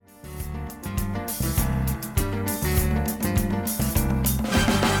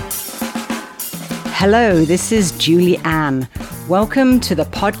Hello, this is Julie Ann. Welcome to the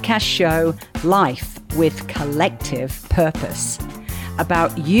podcast show Life with Collective Purpose,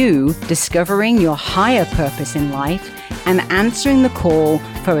 about you discovering your higher purpose in life and answering the call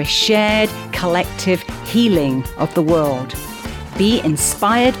for a shared collective healing of the world. Be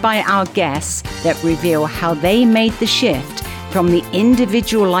inspired by our guests that reveal how they made the shift from the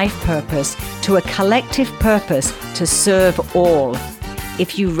individual life purpose to a collective purpose to serve all.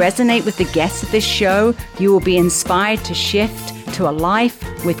 If you resonate with the guests of this show, you will be inspired to shift to a life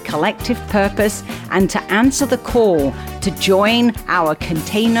with collective purpose and to answer the call to join our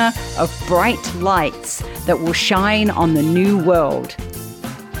container of bright lights that will shine on the new world.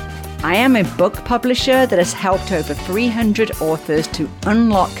 I am a book publisher that has helped over 300 authors to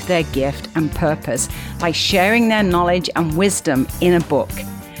unlock their gift and purpose by sharing their knowledge and wisdom in a book.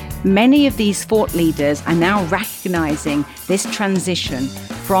 Many of these thought leaders are now recognizing this transition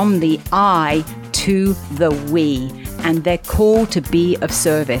from the I to the we and their call to be of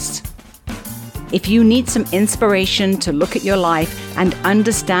service. If you need some inspiration to look at your life and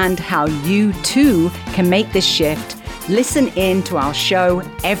understand how you too can make this shift, listen in to our show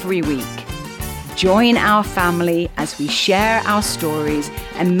every week. Join our family as we share our stories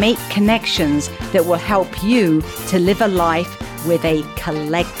and make connections that will help you to live a life with a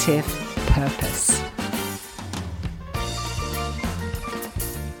collective purpose.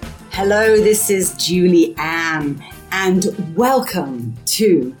 Hello, this is Julie Ann, and welcome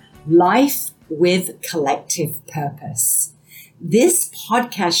to Life with Collective Purpose. This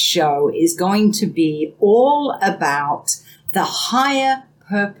podcast show is going to be all about the higher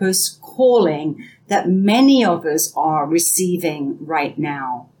purpose calling that many of us are receiving right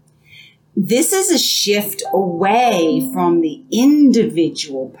now. This is a shift away from the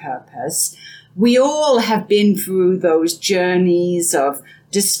individual purpose. We all have been through those journeys of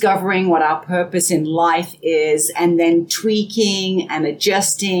discovering what our purpose in life is and then tweaking and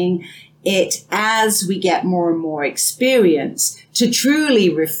adjusting it as we get more and more experience to truly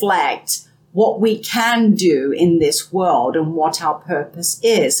reflect what we can do in this world and what our purpose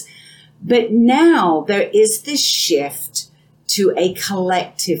is. But now there is this shift to a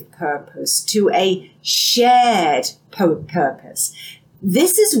collective purpose, to a shared purpose.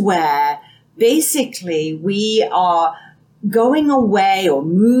 This is where basically we are going away or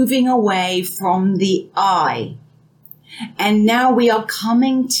moving away from the I. And now we are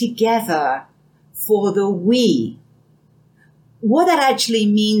coming together for the we. What that actually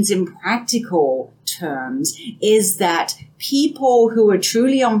means in practical terms is that people who are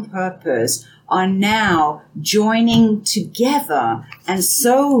truly on purpose are now joining together, and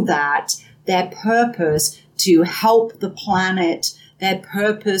so that their purpose to help the planet, their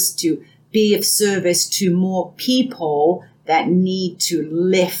purpose to be of service to more people that need to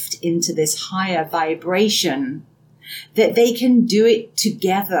lift into this higher vibration, that they can do it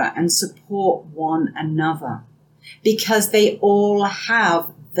together and support one another because they all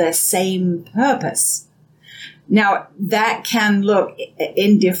have the same purpose. Now, that can look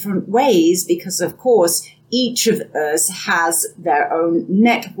in different ways because, of course, each of us has their own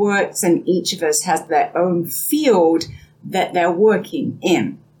networks and each of us has their own field that they're working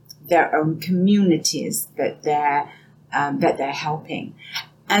in, their own communities that they're helping.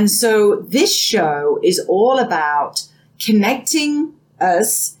 And so this show is all about connecting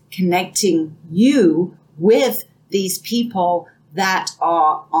us, connecting you with these people that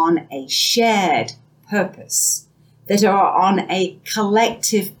are on a shared purpose, that are on a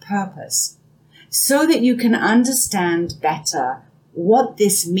collective purpose, so that you can understand better what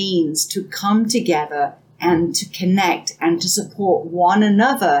this means to come together and to connect and to support one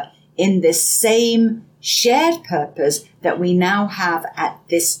another in this same shared purpose that we now have at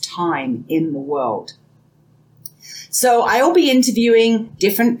this time in the world. So I will be interviewing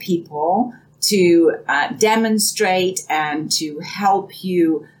different people to demonstrate and to help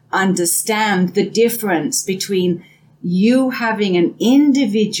you understand the difference between you having an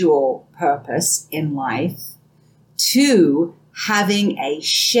individual purpose in life to having a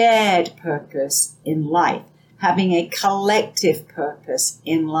shared purpose in life, having a collective purpose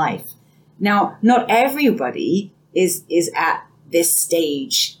in life. Now, not everybody is at this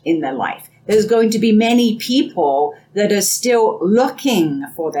stage in their life. There's going to be many people that are still looking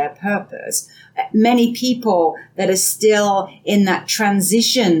for their purpose, many people that are still in that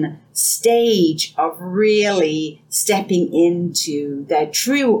transition stage of really stepping into their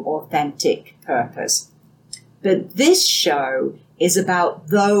true, authentic purpose. But this show is about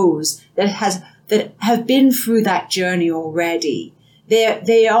those that have been through that journey already,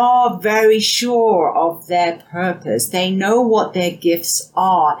 They are very sure of their purpose. They know what their gifts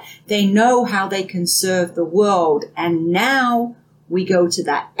are. They know how they can serve the world. And now we go to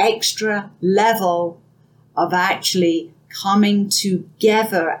that extra level of actually coming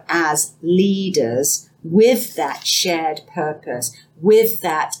together as leaders with that shared purpose, with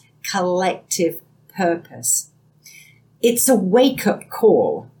that collective purpose. It's a wake-up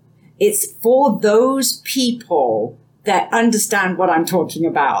call. It's for those people that understand what I'm talking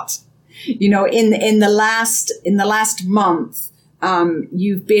about. You know, in the last month,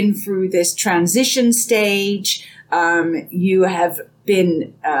 you've been through this transition stage. You have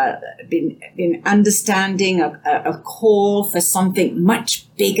been understanding a call for something much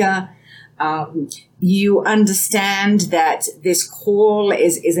bigger. You understand that this call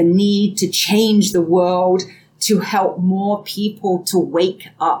is a need to change the world, to help more people to wake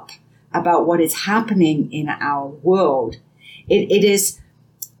up about what is happening in our world. It is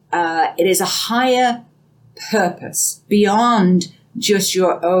a higher purpose beyond just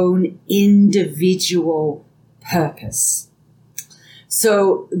your own individual purpose.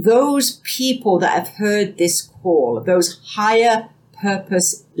 So those people that have heard this call, those higher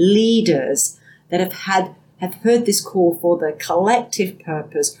purpose leaders that have heard this call for the collective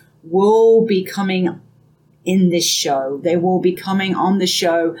purpose, will be coming in this show. They will be coming on the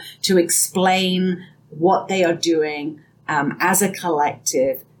show to explain what they are doing as a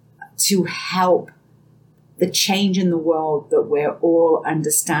collective to help the change in the world that we're all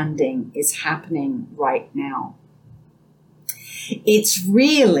understanding is happening right now. It's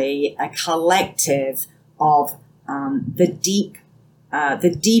really a collective of the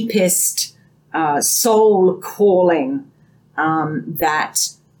deepest soul calling that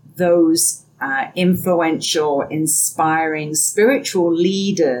those influential, inspiring spiritual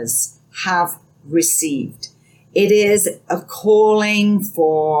leaders have received. It is a calling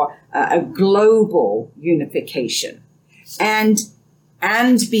for a global unification and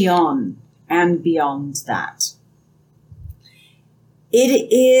beyond that.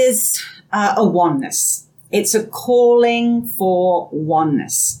 It is a oneness. It's a calling for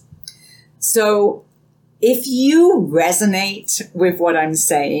oneness. So if you resonate with what I'm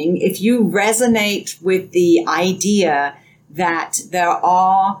saying, if you resonate with the idea that there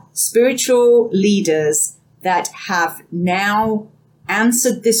are spiritual leaders that have now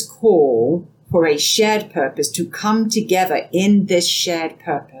answered this call for a shared purpose to come together in this shared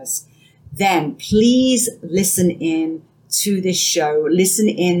purpose, then please listen in to this show, listen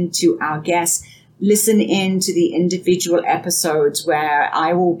in to our guests, listen in to the individual episodes where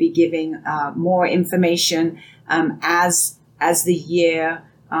I will be giving more information as the year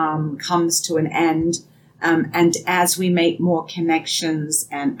comes to an end, and as we make more connections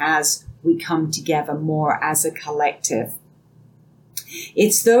and as we come together more as a collective.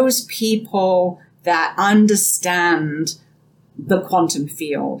 It's those people that understand the quantum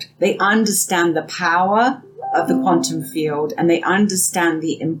field. They understand the power of the quantum field, and they understand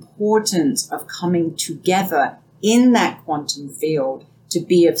the importance of coming together in that quantum field to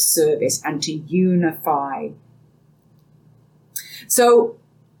be of service and to unify. So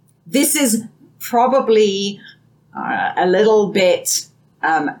this is probably a little bit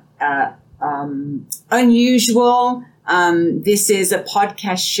unusual. This is a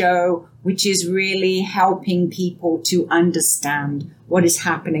podcast show which is really helping people to understand what is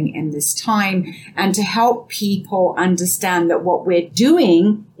happening in this time and to help people understand that what we're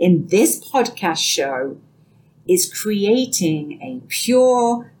doing in this podcast show is creating a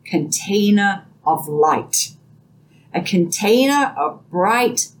pure container of light, a container of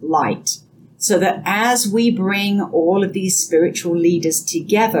bright light, so that as we bring all of these spiritual leaders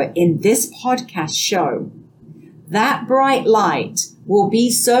together in this podcast show, that bright light will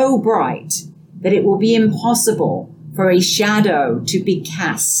be so bright that it will be impossible for a shadow to be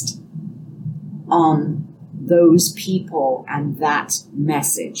cast on those people and that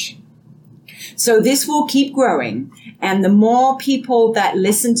message. So this will keep growing. And the more people that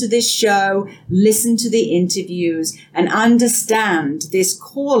listen to this show, listen to the interviews, and understand this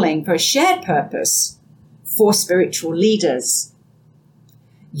calling for a shared purpose for spiritual leaders,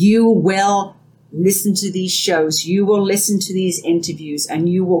 you will listen to these shows, you will listen to these interviews, and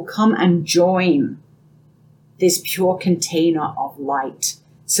you will come and join this pure container of light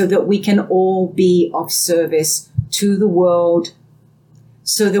so that we can all be of service to the world,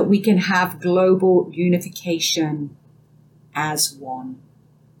 so that we can have global unification as one.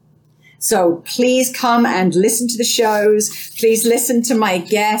 So please come and listen to the shows. Please listen to my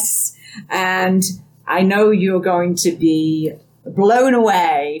guests. And I know you're going to be blown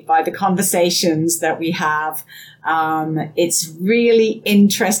away by the conversations that we have. It's really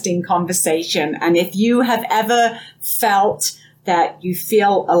interesting conversation. And if you have ever felt that you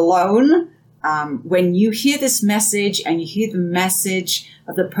feel alone, when you hear this message and you hear the message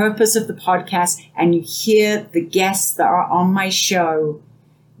of the purpose of the podcast and you hear the guests that are on my show,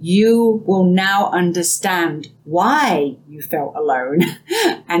 you will now understand why you felt alone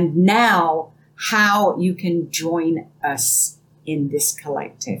and now how you can join us in this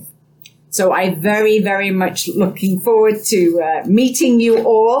collective. So I very, very much looking forward to meeting you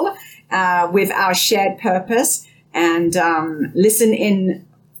all with our shared purpose, and listen in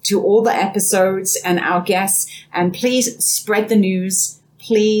to all the episodes and our guests. And please spread the news.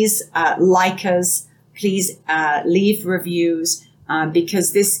 Please like us. Please leave reviews,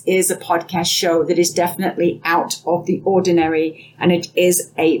 because this is a podcast show that is definitely out of the ordinary. And it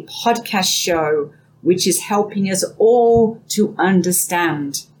is a podcast show which is helping us all to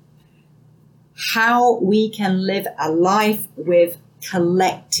understand how we can live a life with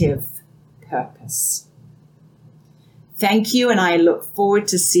collective purpose. Thank you, and I look forward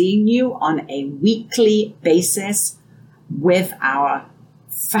to seeing you on a weekly basis with our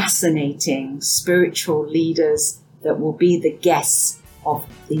fascinating spiritual leaders that will be the guests of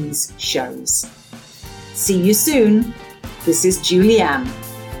these shows. See you soon. This is Julianne.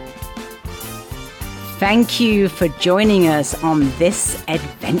 Thank you for joining us on this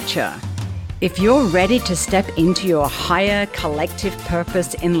adventure. If you're ready to step into your higher collective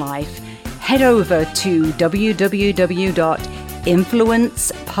purpose in life, head over to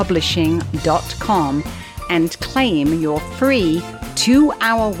www.influencepublishing.com and claim your free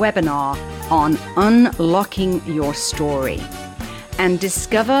 2-hour webinar on unlocking your story, and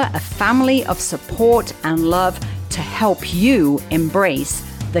discover a family of support and love to help you embrace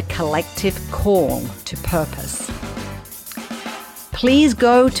the collective call to purpose. Please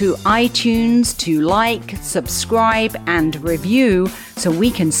go to iTunes to like, subscribe, and review so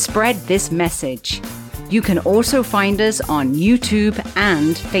we can spread this message. You can also find us on YouTube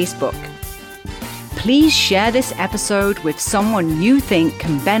and Facebook. Please share this episode with someone you think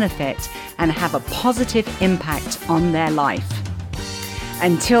can benefit and have a positive impact on their life.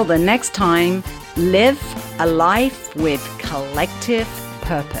 Until the next time, live a life with collective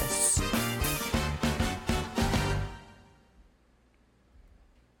purpose.